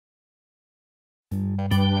A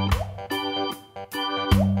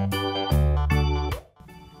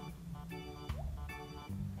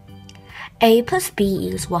plus B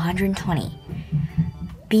equals 120.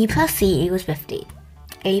 B plus C equals 50.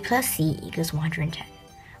 A plus C equals 110.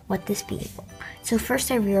 What this B equal? So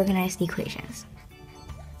first I reorganize the equations.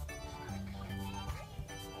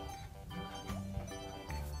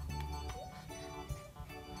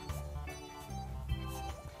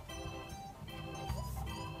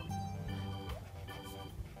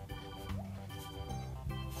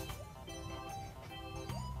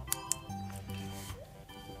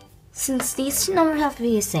 Since these two numbers have to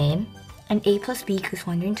be the same, and A plus B equals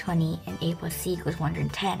 120 and A plus C equals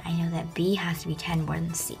 110, I know that B has to be 10 more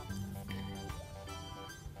than C.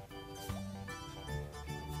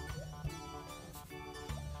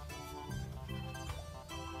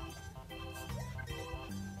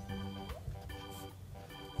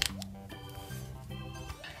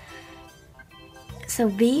 So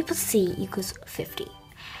B plus C equals 50.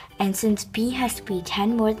 And since B has to be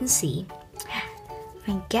 10 more than C,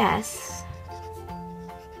 I guess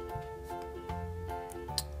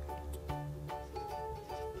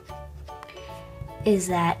is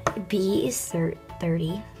that B is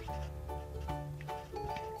 30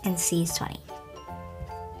 and C is 20.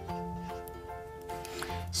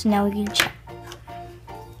 So now we can check.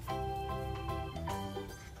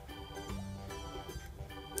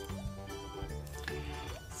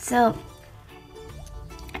 So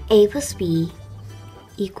A plus B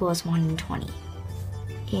equals 120.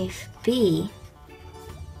 If B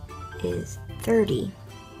is 30,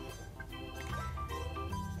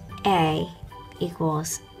 A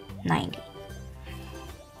equals 90.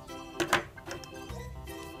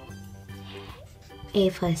 A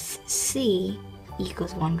plus C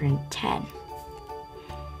equals 110.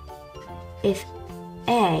 If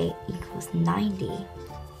A equals 90,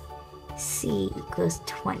 C equals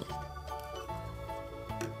 20.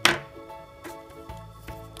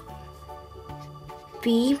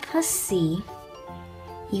 B plus C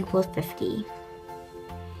equals 50.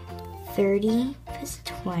 30 plus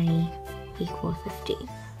 20 equals 50.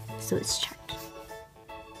 So it's checked.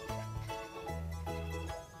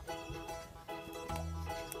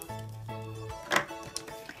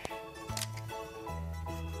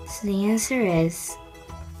 So the answer is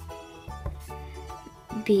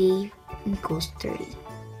B equals 30.